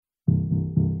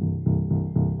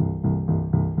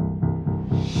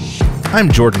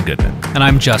I'm Jordan Goodman. And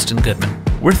I'm Justin Goodman.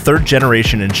 We're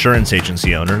third-generation insurance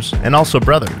agency owners and also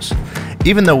brothers.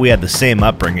 Even though we had the same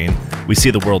upbringing, we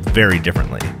see the world very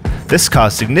differently. This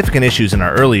caused significant issues in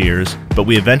our early years, but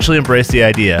we eventually embraced the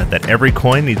idea that every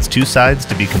coin needs two sides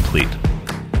to be complete.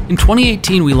 In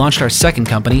 2018, we launched our second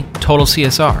company, Total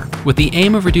CSR, with the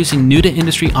aim of reducing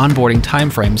new-to-industry onboarding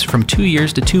timeframes from 2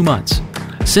 years to 2 months.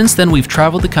 Since then, we've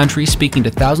traveled the country speaking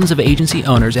to thousands of agency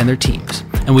owners and their teams,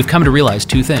 and we've come to realize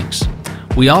two things.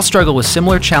 We all struggle with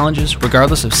similar challenges,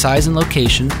 regardless of size and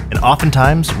location. And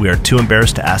oftentimes, we are too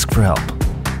embarrassed to ask for help.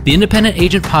 The Independent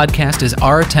Agent Podcast is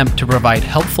our attempt to provide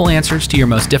helpful answers to your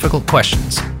most difficult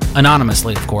questions.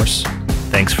 Anonymously, of course.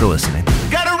 Thanks for listening.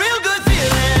 Got a real good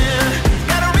feeling,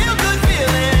 got a real good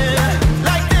feeling,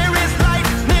 like there is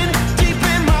lightning deep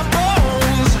in my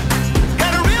bones.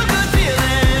 Got a real good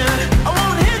feeling, I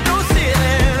won't hit no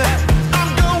ceiling. I'm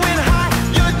going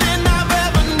higher than I've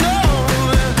ever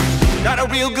known. Got a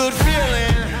real good feeling.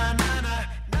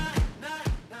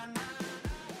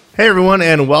 Hey everyone,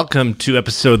 and welcome to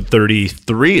episode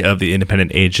 33 of The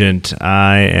Independent Agent.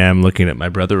 I am looking at my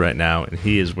brother right now, and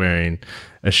he is wearing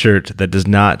a shirt that does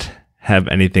not have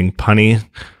anything punny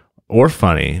or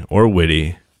funny or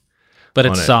witty. But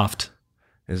it's soft.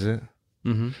 Is it?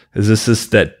 Mm-hmm. Is this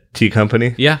that tea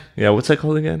company? Yeah. Yeah, what's that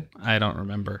called again? I don't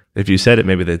remember. If you said it,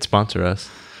 maybe they'd sponsor us.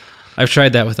 I've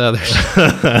tried that with others.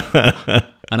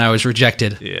 And I was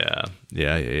rejected. Yeah.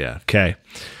 Okay.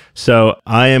 So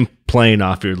I am playing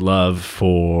off your love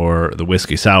for the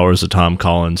whiskey sours, the Tom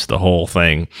Collins, the whole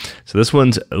thing. So this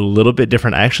one's a little bit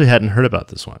different. I actually hadn't heard about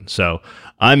this one. So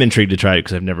I'm intrigued to try it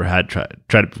because I've never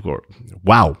tried it before.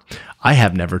 Wow. I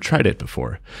have never tried it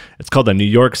before. It's called a New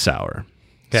York Sour.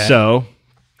 Okay. So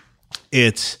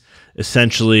it's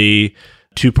essentially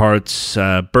 2 parts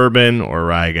bourbon, or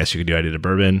rye, I guess you could do. I did a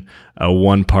bourbon,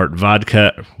 1 part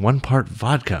vodka.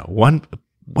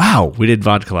 Wow, we did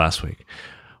vodka last week.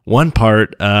 1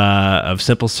 part of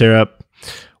simple syrup,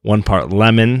 1 part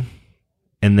lemon,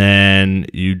 and then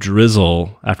you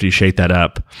drizzle, after you shake that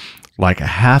up, like a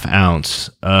 ½ ounce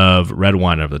of red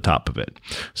wine over the top of it.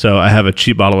 So I have a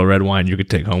cheap bottle of red wine you could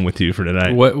take home with you for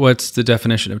tonight. What's the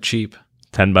definition of cheap?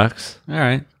 $10. All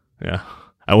right. Yeah.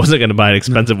 I wasn't going to buy an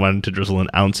expensive one to drizzle an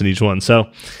ounce in each one. So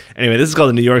anyway, this is called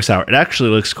the New York Sour. It actually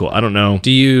looks cool. I don't know if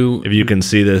you can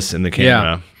see this in the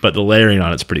camera, but the layering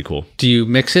on it's pretty cool. Do you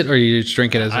mix it or you just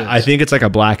drink it as it is? I think it's like a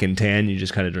black and tan. You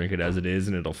just kind of drink it as it is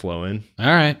and it'll flow in. All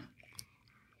right.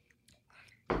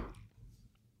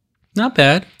 Not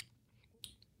bad.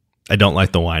 I don't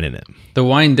like the wine in it. The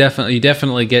wine you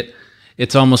definitely get,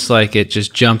 it's almost like it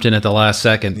just jumped in at the last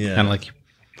second. Yeah. Kind of like you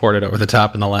poured it over the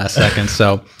top in the last second.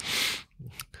 So...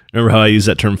 Remember how I used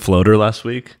that term floater last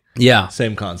week? Yeah.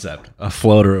 Same concept. A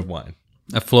floater of wine.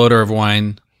 A floater of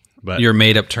wine. But your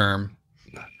made-up term.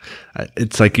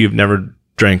 It's like you've never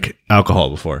drank alcohol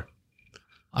before.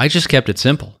 I just kept it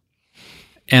simple.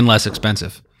 And less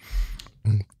expensive.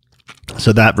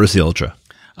 So that versus the Ultra.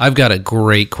 I've got a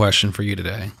great question for you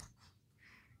today.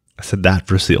 I said that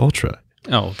versus the Ultra.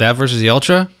 Oh, that versus the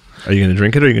Ultra? Are you going to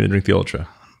drink it or are you going to drink the Ultra?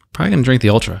 Probably going to drink the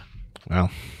Ultra. Wow.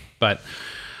 But...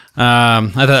 I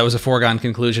thought that was a foregone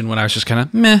conclusion when I was just kind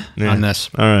of meh on this.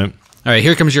 All right,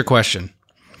 here comes your question.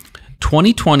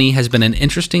 2020 has been an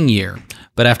interesting year,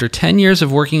 but after 10 years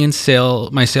of working in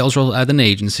my sales role at an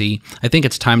agency, I think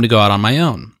it's time to go out on my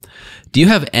own. Do you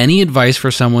have any advice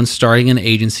for someone starting an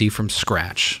agency from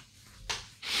scratch?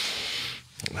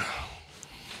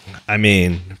 I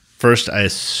mean, first, I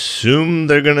assume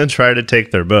they're going to try to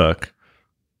take their book.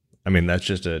 I mean, that's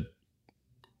just a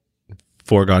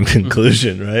foregone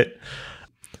conclusion, right?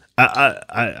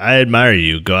 I admire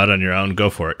you. Go out on your own. Go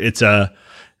for it. It's a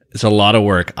lot of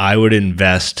work. I would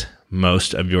invest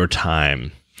most of your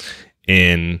time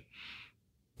into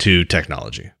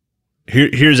technology.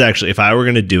 Here's actually, if I were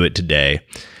going to do it today,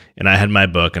 and I had my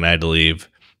book and I had to leave,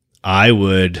 I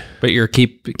would. But you're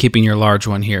keeping your large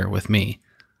one here with me.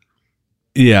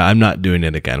 Yeah, I'm not doing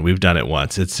it again. We've done it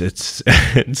once. It's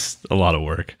a lot of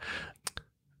work.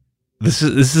 This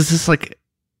is just like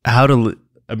how to.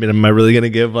 I mean, am I really going to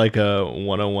give like a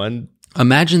 101?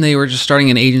 Imagine they were just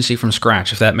starting an agency from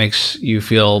scratch. If that makes you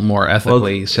feel more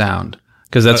ethically sound,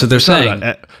 because that's what they're saying.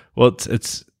 Well,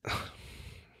 it's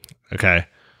okay.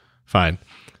 Fine.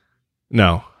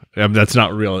 No, that's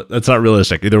not real. That's not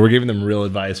realistic. Either we're giving them real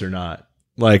advice or not.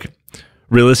 Like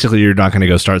realistically, you're not going to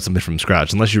go start something from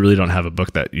scratch unless you really don't have a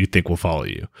book that you think will follow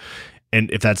you.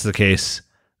 And if that's the case,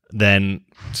 then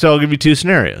so I'll give you 2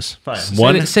 scenarios.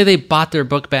 Fine. Say they bought their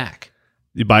book back.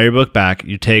 You buy your book back.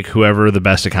 You take whoever the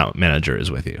best account manager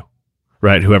is with you,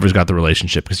 right? Whoever's got the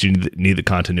relationship, because you need the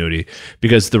continuity.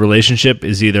 Because the relationship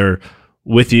is either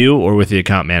with you or with the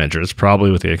account manager. It's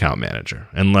probably with the account manager,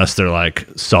 unless they're like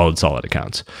solid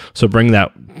accounts. So bring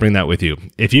that with you.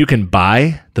 If you can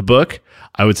buy the book,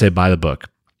 I would say buy the book.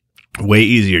 Way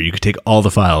easier. You could take all the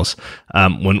files.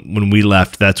 When we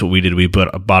left, that's what we did. We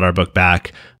bought our book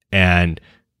back, and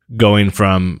going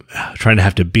from trying to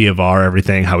have to B of R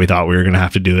everything, how we thought we were going to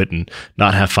have to do it and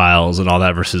not have files and all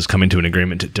that, versus coming to an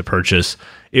agreement to purchase,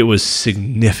 it was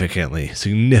significantly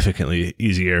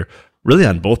easier, really,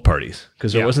 on both parties,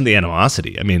 because there wasn't the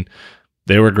animosity. I mean,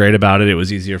 they were great about it. It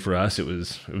was easier for us. It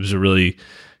was a really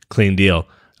clean deal.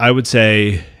 I would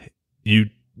say you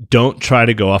don't try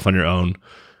to go off on your own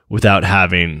without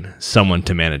having someone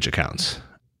to manage accounts,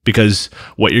 because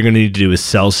what you're going to need to do is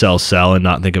sell, and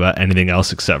not think about anything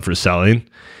else except for selling.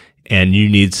 And you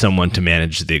need someone to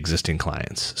manage the existing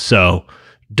clients. So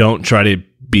don't try to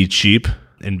be cheap.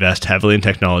 Invest heavily in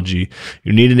technology.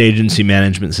 You need an agency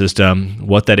management system.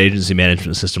 What that agency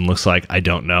management system looks like, I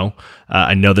don't know.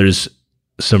 I know there's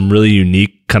some really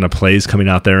unique kind of plays coming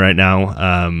out there right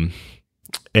now.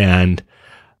 And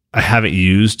I haven't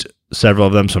used several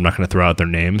of them, so I'm not going to throw out their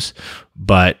names.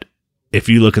 But if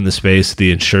you look in the space,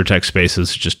 the insurtech space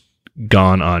has just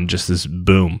gone on just this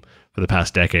boom for the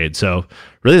past decade. So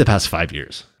really the past 5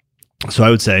 years. So I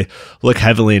would say look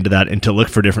heavily into that, and to look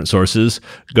for different sources.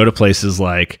 Go to places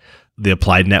like the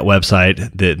AppliedNet website,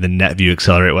 the NetView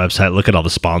Accelerate website. Look at all the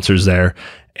sponsors there,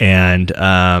 and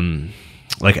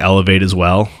like Elevate as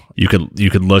well. You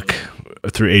could look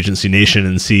through Agency Nation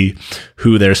and see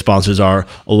who their sponsors are.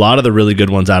 A lot of the really good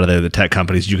ones out of there, the tech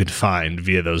companies, you could find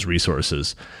via those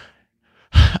resources.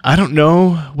 I don't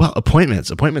know. Well,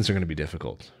 appointments are going to be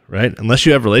difficult, right? Unless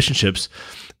you have relationships,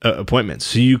 appointments.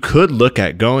 So you could look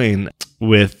at going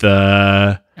with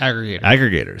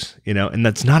aggregators, and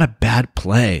that's not a bad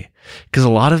play, because a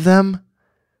lot of them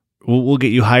will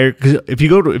get you higher. Because if you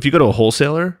go to a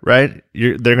wholesaler, right,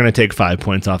 they're going to take 5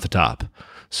 points off the top.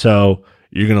 So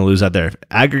you're going to lose out there.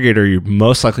 Aggregator, you're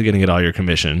most likely going to get all your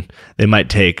commission. They might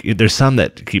there's some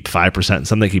that keep 5%,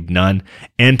 some that keep none,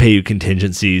 and pay you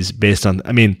contingencies based on,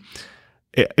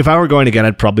 if I were going again,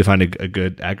 I'd probably find a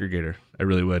good aggregator. I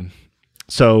really would.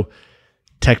 So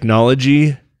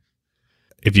technology,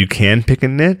 if you can pick a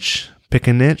niche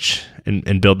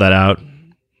and build that out.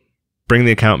 Bring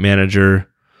the account manager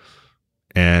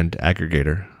and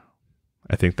aggregator.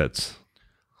 I think that's...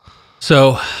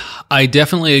 So I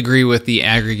definitely agree with the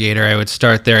aggregator. I would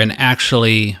start there. And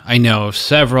actually, I know of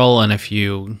several. And if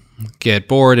you get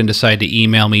bored and decide to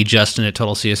email me, Justin at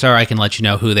Total CSR, I can let you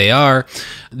know who they are.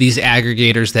 These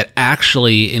aggregators that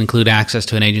actually include access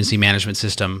to an agency management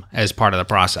system as part of the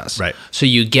process. Right. So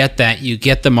you get that, you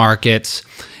get the markets.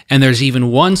 And there's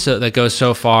even one that goes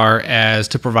so far as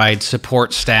to provide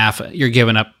support staff. You're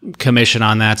giving up commission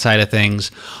on that side of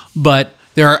things. But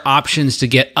there are options to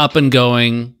get up and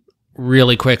going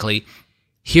really quickly.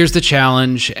 Here's the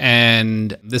challenge,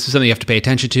 and this is something you have to pay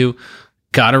attention to.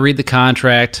 Got to read the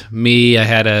contract. I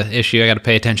had an issue. I got to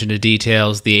pay attention to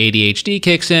details. The ADHD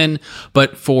kicks in.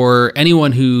 But for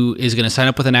anyone who is going to sign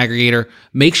up with an aggregator,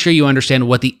 make sure you understand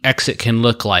what the exit can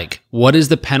look like. What is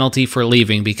the penalty for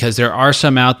leaving? Because there are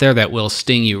some out there that will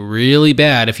sting you really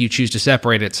bad if you choose to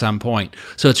separate at some point.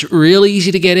 So it's really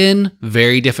easy to get in,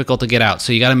 very difficult to get out.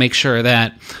 So you got to make sure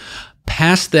that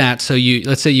past that, so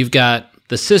let's say you've got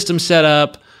the system set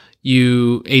up,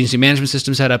 agency management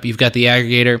system set up, you've got the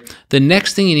aggregator. The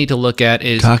next thing you need to look at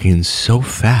is... Talking so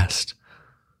fast.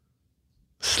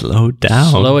 Slow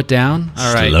down. Slow it down?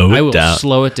 All right. I will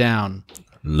slow it down.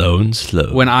 Low and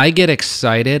slow. When I get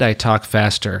excited, I talk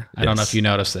faster. I don't know if you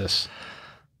notice this.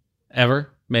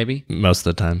 Ever? Maybe? Most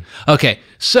of the time. Okay.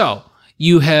 So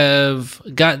you have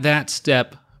got that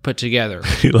step put together.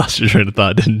 You lost your train of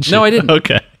thought, didn't you? No, I didn't.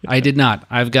 Okay. I did not.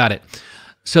 I've got it.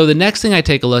 So the next thing I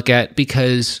take a look at,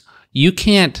 because you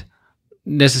can't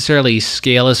necessarily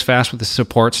scale as fast with the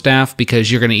support staff,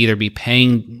 because you're going to either be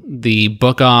paying the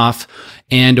book off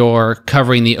and or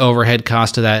covering the overhead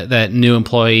cost of that new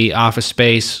employee office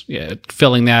space,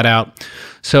 filling that out.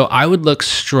 So I would look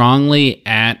strongly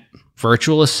at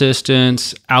virtual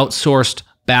assistants, outsourced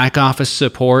back office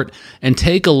support, and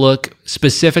take a look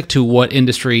specific to what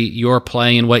industry you're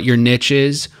playing and what your niche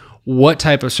is. What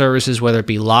type of services, whether it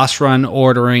be loss run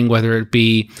ordering, whether it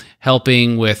be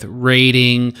helping with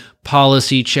rating,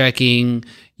 policy checking,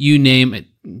 you name it,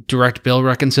 direct bill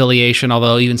reconciliation,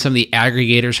 although even some of the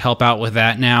aggregators help out with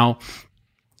that now.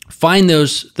 Find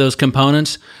those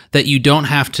components that you don't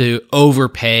have to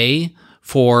overpay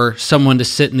for someone to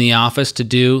sit in the office to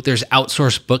do. There's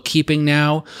outsourced bookkeeping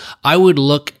now. I would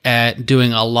look at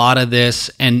doing a lot of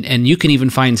this, and you can even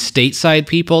find stateside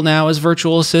people now as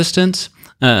virtual assistants.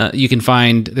 You can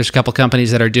find, there's a couple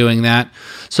companies that are doing that.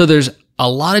 So there's a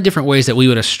lot of different ways that we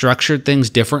would have structured things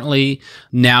differently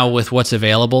now with what's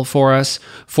available for us.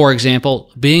 For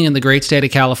example, being in the great state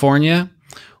of California,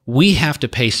 we have to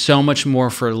pay so much more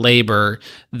for labor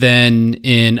than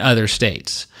in other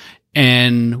states.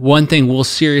 And one thing we'll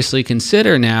seriously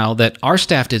consider now that our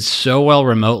staff did so well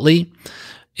remotely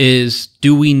is,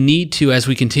 do we need to, as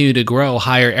we continue to grow,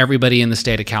 hire everybody in the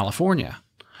state of California?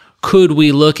 Could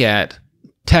we look at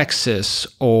Texas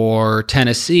or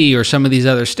Tennessee or some of these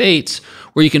other states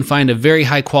where you can find a very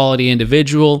high quality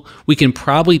individual? We can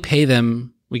probably pay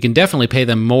them, we can definitely pay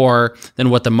them more than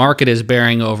what the market is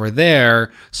bearing over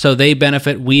there. So they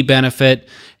benefit, we benefit,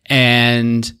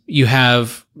 and you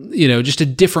have, just a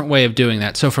different way of doing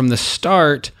that. So from the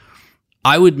start,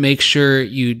 I would make sure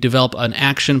you develop an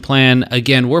action plan.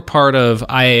 Again, we're part of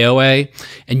IAOA,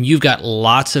 and you've got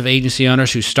lots of agency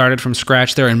owners who started from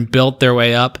scratch there and built their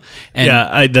way up.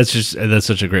 And that's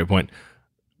such a great point.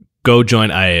 Go join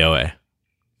IAOA.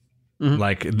 Mm-hmm.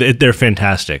 Like, they're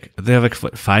fantastic. They have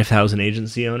 5,000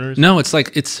 agency owners. No, it's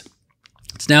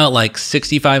now at like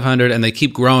 6,500, and they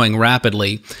keep growing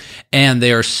rapidly, and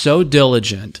they are so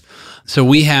diligent. So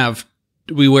we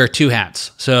wear two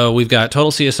hats. So we've got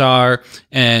Total CSR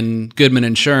and Goodman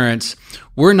Insurance.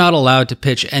 We're not allowed to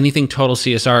pitch anything Total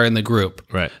CSR in the group.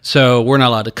 Right. So we're not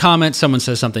allowed to comment. Someone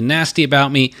says something nasty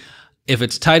about me. If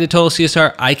it's tied to Total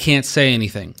CSR, I can't say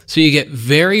anything. So you get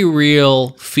very real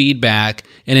feedback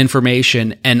and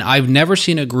information. And I've never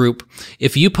seen a group,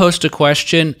 if you post a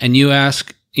question and you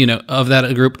ask, of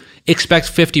that group, expect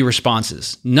 50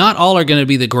 responses. Not all are going to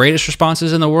be the greatest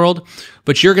responses in the world,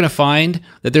 but you're going to find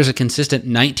that there's a consistent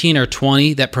 19 or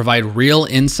 20 that provide real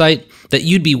insight that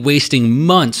you'd be wasting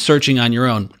months searching on your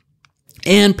own.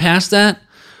 And past that,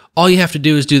 all you have to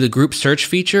do is do the group search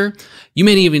feature. You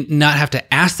may even not have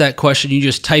to ask that question. You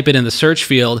just type it in the search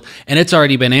field, and it's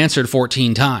already been answered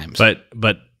 14 times.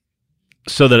 But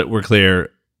so that we're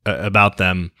clear about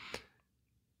them,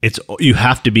 you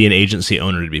have to be an agency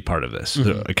owner to be part of this.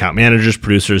 Mm-hmm. Account managers,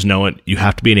 producers know it. You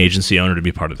have to be an agency owner to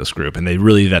be part of this group, and they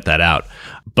really vet that out.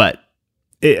 But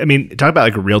talk about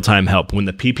like real-time help. When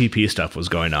the PPP stuff was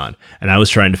going on, and I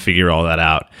was trying to figure all that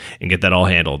out and get that all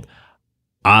handled,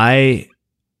 I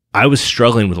was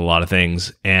struggling with a lot of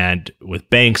things, and with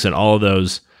banks and all of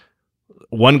those.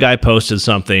 One guy posted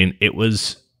something. It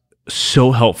was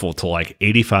so helpful to like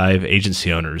 85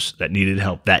 agency owners that needed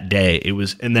help that day.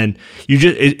 And then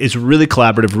it's really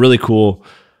collaborative, really cool.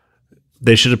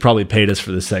 They should have probably paid us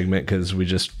for this segment because we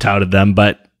just touted them,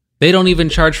 but they don't even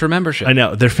charge for membership. I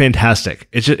know, they're fantastic.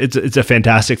 It's a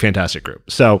fantastic group.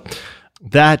 So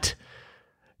the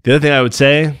other thing I would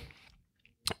say,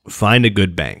 find a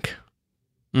good bank.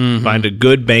 Mm-hmm. Find a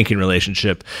good banking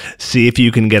relationship. See if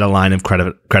you can get a line of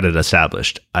credit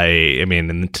established. I mean,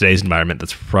 in today's environment,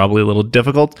 that's probably a little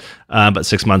difficult, but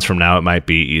 6 months from now, it might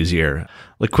be easier.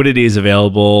 Liquidity is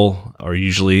available, or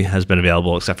usually has been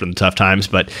available, except for the tough times.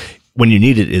 But when you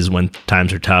need it is when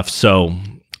times are tough. So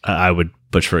I would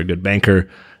push for a good banker,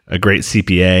 a great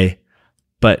CPA.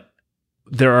 But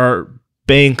there are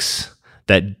banks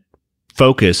that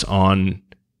focus on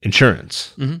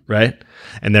insurance, mm-hmm. right?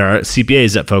 And there are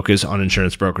CPAs that focus on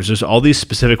insurance brokers. There's all these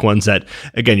specific ones that,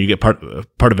 again, you get part of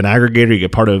an aggregator, you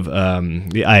get part of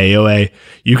the IAOA.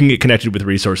 You can get connected with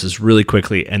resources really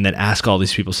quickly and then ask all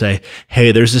these people, say,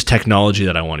 hey, there's this technology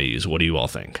that I want to use. What do you all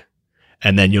think?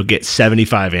 And then you'll get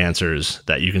 75 answers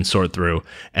that you can sort through.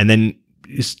 And then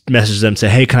you message them, say,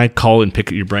 hey, can I call and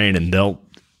pick your brain? And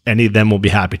any of them will be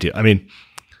happy to. I mean,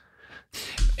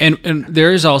 And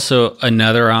there is also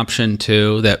another option,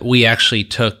 too, that we actually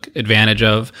took advantage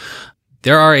of.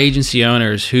 There are agency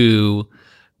owners who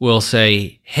will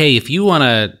say, hey, if you want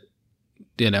to,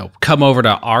 come over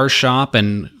to our shop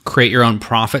and create your own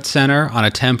profit center on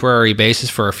a temporary basis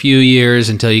for a few years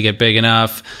until you get big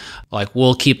enough, like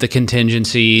we'll keep the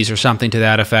contingencies or something to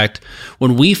that effect.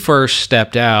 When we first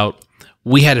stepped out,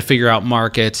 we had to figure out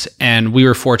markets, and we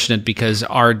were fortunate because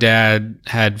our dad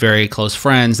had very close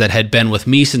friends that had been with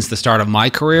me since the start of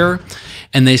my career.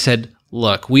 And they said,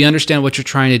 look, we understand what you're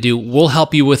trying to do. We'll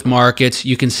help you with markets.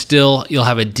 You'll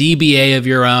have a DBA of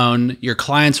your own. Your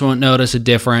clients won't notice a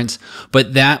difference.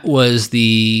 But that was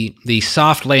the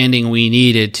soft landing we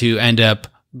needed to end up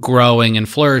growing and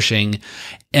flourishing.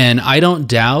 And I don't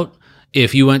doubt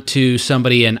if you went to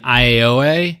somebody in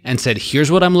IAOA and said,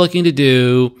 here's what I'm looking to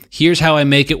do, here's how I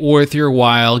make it worth your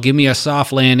while, give me a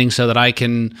soft landing so that I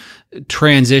can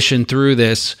transition through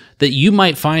this, that you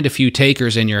might find a few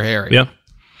takers in your area. Yeah.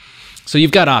 So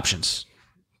you've got options.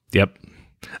 Yep.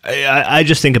 I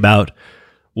just think about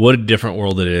what a different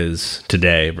world it is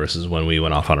today versus when we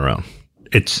went off on our own.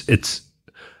 It's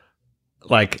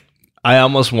like I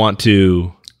almost want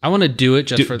to I want to do it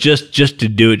just for just to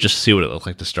do it, just to see what it looks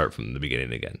like to start from the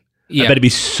beginning again. Yeah. I bet it'd be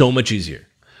so much easier.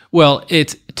 Well,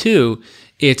 it's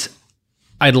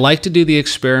I'd like to do the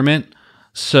experiment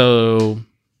so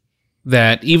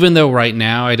that even though right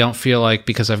now I don't feel like,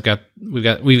 because we've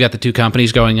got the two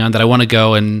companies going on, that I want to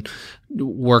go and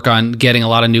work on getting a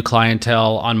lot of new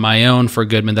clientele on my own for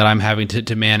Goodman that I'm having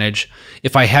to manage.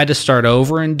 If I had to start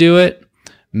over and do it,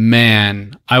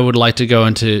 man, I would like to go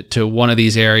into one of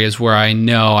these areas where I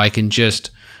know I can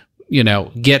just,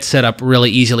 get set up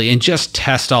really easily and just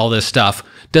test all this stuff.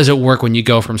 Does it work when you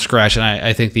go from scratch? And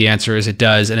I think the answer is it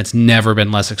does, and it's never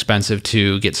been less expensive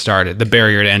to get started. The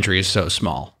barrier to entry is so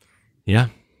small. Yeah.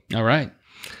 All right.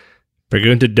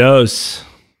 Pregunta dos.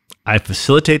 I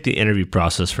facilitate the interview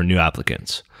process for new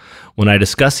applicants. When I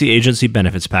discuss the agency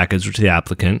benefits package with the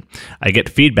applicant, I get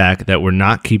feedback that we're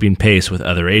not keeping pace with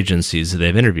other agencies that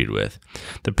they've interviewed with.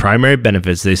 The primary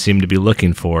benefits they seem to be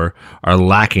looking for are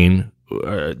lacking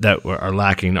are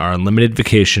unlimited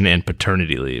vacation and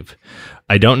paternity leave.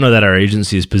 I don't know that our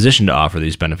agency is positioned to offer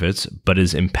these benefits, but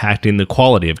is impacting the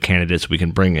quality of candidates we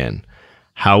can bring in.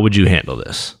 How would you handle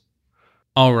this?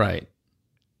 All right.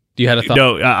 Do you have a thought?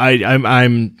 No, I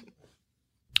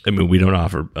mean, we don't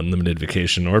offer unlimited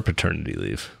vacation or paternity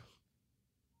leave.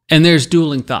 And there's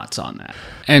dueling thoughts on that.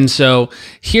 And so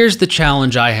here's the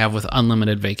challenge I have with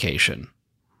unlimited vacation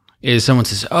is someone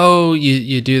says, oh,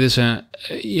 you do this, and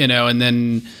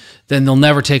then they'll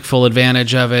never take full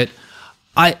advantage of it.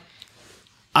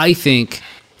 I think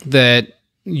that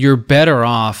you're better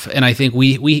off, and I think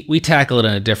we tackle it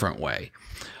in a different way.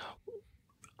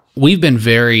 We've been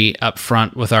very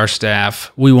upfront with our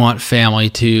staff. We want family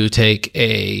to take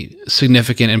a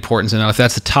significant importance in that. If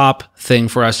that's the top thing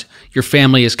for us, your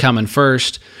family is coming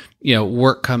first.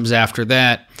 Work comes after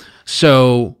that.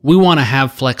 So we want to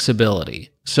have flexibility.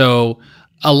 So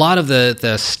a lot of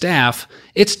the staff,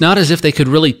 it's not as if they could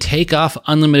really take off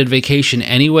unlimited vacation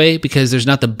anyway, because there's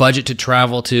not the budget to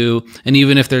travel to. And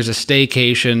even if there's a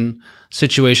staycation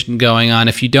situation going on,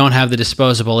 if you don't have the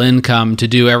disposable income to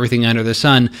do everything under the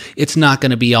sun, it's not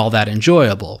going to be all that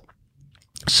enjoyable.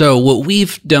 So what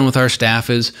we've done with our staff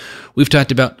is we've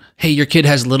talked about, hey, your kid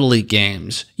has Little League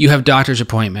games, you have doctor's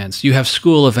appointments, you have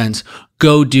school events,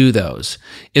 go do those.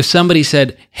 If somebody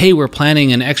said, hey, we're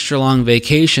planning an extra long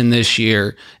vacation this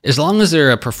year, as long as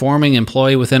they're a performing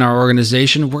employee within our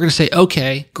organization, we're going to say,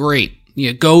 okay, great,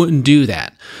 go and do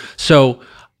that. So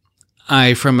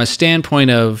from a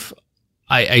standpoint of,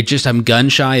 I'm gun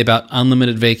shy about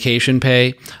unlimited vacation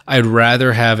pay. I'd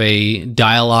rather have a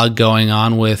dialogue going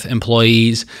on with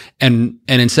employees, and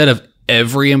instead of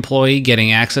every employee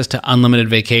getting access to unlimited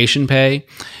vacation pay,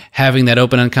 having that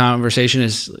open conversation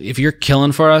is, if you're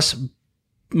killing for us,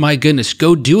 my goodness,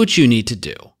 go do what you need to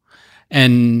do.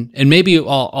 And maybe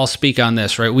I'll speak on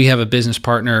this, right? We have a business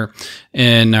partner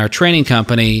in our training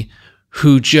company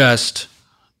who just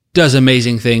does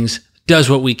amazing things, does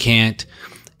what we can't.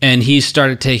 And he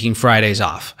started taking Fridays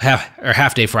off,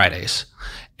 half day Fridays.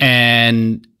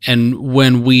 And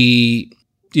when we,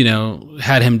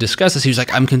 had him discuss this, he was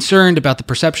like, I'm concerned about the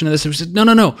perception of this. And we said,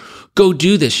 no, go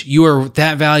do this. You are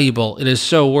that valuable. It is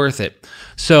so worth it.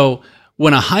 So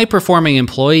when a high performing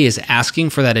employee is asking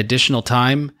for that additional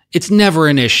time, it's never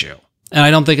an issue. And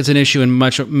I don't think it's an issue in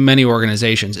many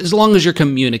organizations, as long as you're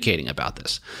communicating about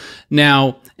this.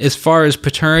 Now, as far as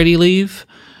paternity leave,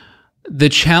 the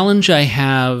challenge I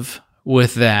have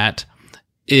with that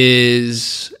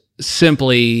is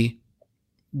simply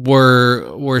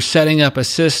we're setting up a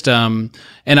system,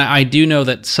 and I do know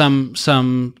that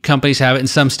some companies have it in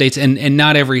some states, and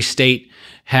not every state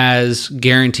has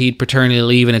guaranteed paternity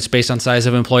leave, and it's based on size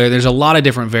of employer. There's a lot of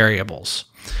different variables.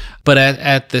 But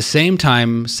at the same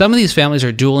time, some of these families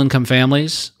are dual income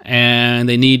families, and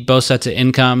they need both sets of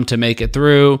income to make it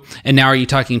through. And now, are you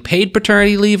talking paid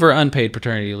paternity leave or unpaid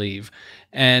paternity leave?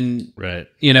 And, right.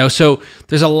 So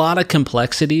there's a lot of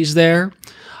complexities there.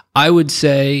 I would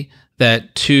say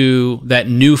that to that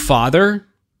new father,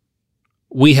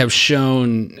 we have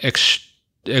shown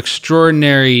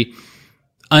extraordinary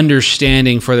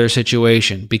understanding for their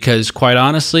situation, because quite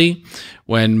honestly,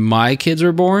 when my kids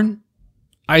were born,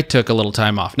 I took a little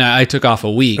time off. Now, I took off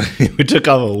a week. We took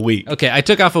off a week. Okay, I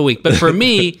took off a week. But for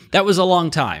me, that was a long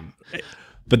time.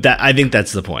 But I think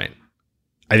that's the point.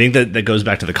 I think that goes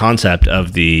back to the concept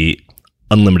of the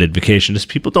unlimited vacation. Just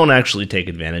people don't actually take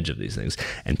advantage of these things.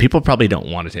 And people probably don't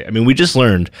want to take. I mean, we just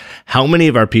learned how many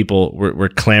of our people were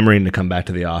clamoring to come back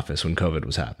to the office when COVID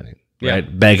was happening. Yeah.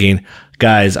 Right? Begging,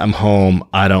 guys, I'm home.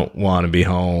 I don't want to be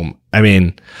home. I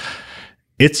mean,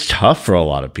 it's tough for a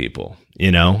lot of people,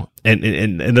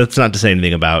 And that's not to say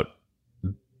anything about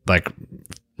like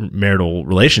marital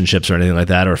relationships or anything like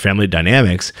that, or family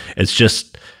dynamics. It's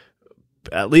just,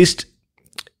 at least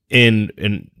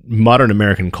in modern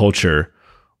American culture,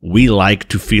 we like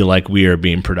to feel like we are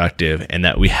being productive and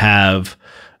that we have,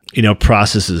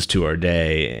 processes to our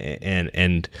day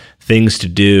and things to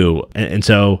do. And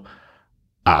so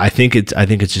I think it's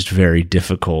just very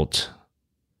difficult.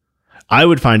 I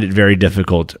would find it very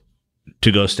difficult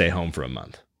to go stay home for a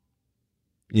month.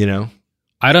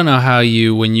 I don't know how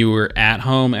you, when you were at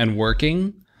home and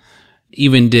working,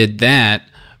 even did that,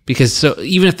 because so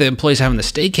even if the employee's having the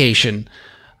staycation,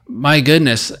 my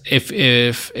goodness, if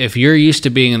you're used to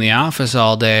being in the office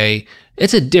all day,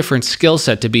 it's a different skill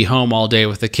set to be home all day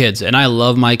with the kids. And I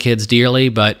love my kids dearly,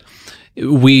 but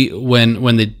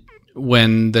when the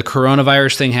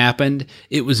coronavirus thing happened,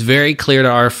 it was very clear to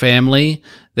our family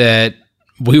that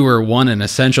we were an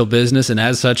essential business, and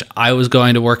as such, I was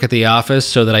going to work at the office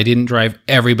so that I didn't drive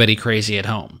everybody crazy at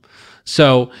home.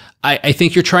 So I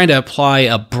think you're trying to apply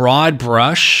a broad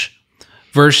brush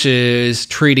versus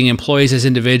treating employees as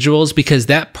individuals, because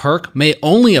that perk may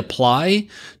only apply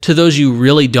to those you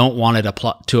really don't want it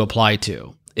to apply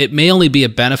to. It may only be a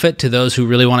benefit to those who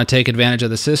really want to take advantage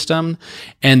of the system,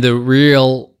 and the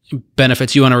real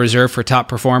benefits you want to reserve for top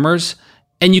performers,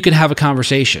 and you can have a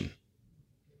conversation.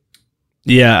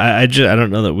 Yeah, I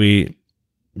don't know that we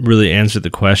really answered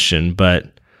the question,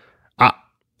 but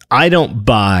I don't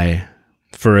buy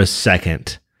for a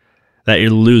second that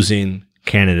you're losing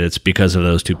candidates because of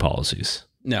those two policies.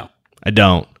 No. I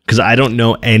don't, because I don't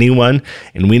know anyone,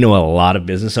 and we know a lot of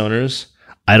business owners.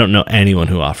 I don't know anyone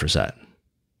who offers that.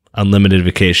 Unlimited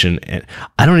vacation, and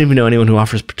I don't even know anyone who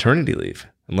offers paternity leave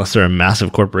unless they're a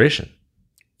massive corporation.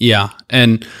 Yeah,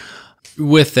 and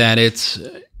with that,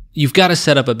 you've got to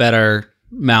set up a better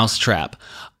mousetrap.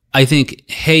 I think,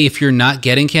 hey, if you're not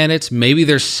getting candidates, maybe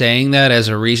they're saying that as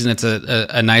a reason. It's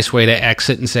a nice way to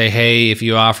exit and say, hey, if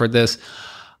you offered this,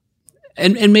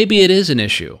 and maybe it is an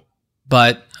issue.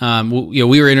 But we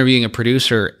were interviewing a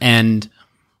producer, and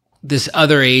this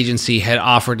other agency had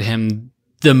offered him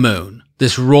the moon,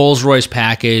 this Rolls-Royce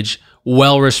package,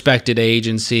 well-respected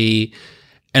agency.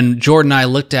 And Jordan and I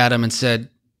looked at him and said,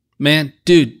 man,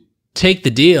 dude, take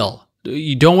the deal.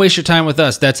 You don't waste your time with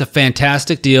us. That's a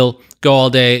fantastic deal. Go all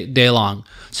day long.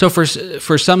 So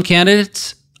for some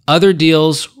candidates, other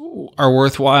deals are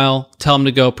worthwhile. Tell them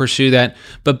to go pursue that.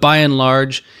 But by and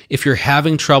large, if you're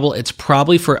having trouble, it's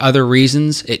probably for other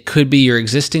reasons. It could be your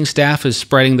existing staff is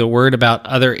spreading the word about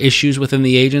other issues within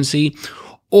the agency,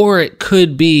 or it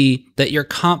could be that your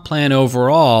comp plan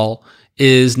overall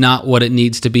is not what it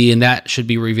needs to be, and that should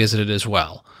be revisited as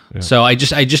well. Yeah. So I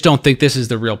just don't think this is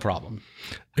the real problem.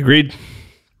 Agreed.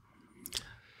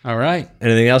 All right.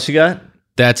 Anything else you got?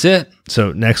 That's it.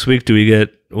 So next week, do we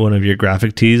get one of your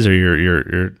graphic tees or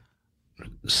your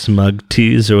smug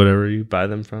tees or whatever you buy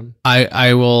them from?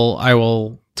 I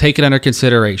will take it under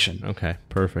consideration. Okay,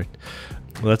 perfect.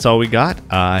 Well, that's all we got.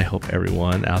 I hope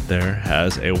everyone out there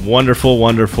has a wonderful,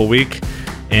 wonderful week,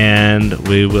 and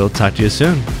we will talk to you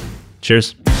soon.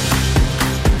 Cheers.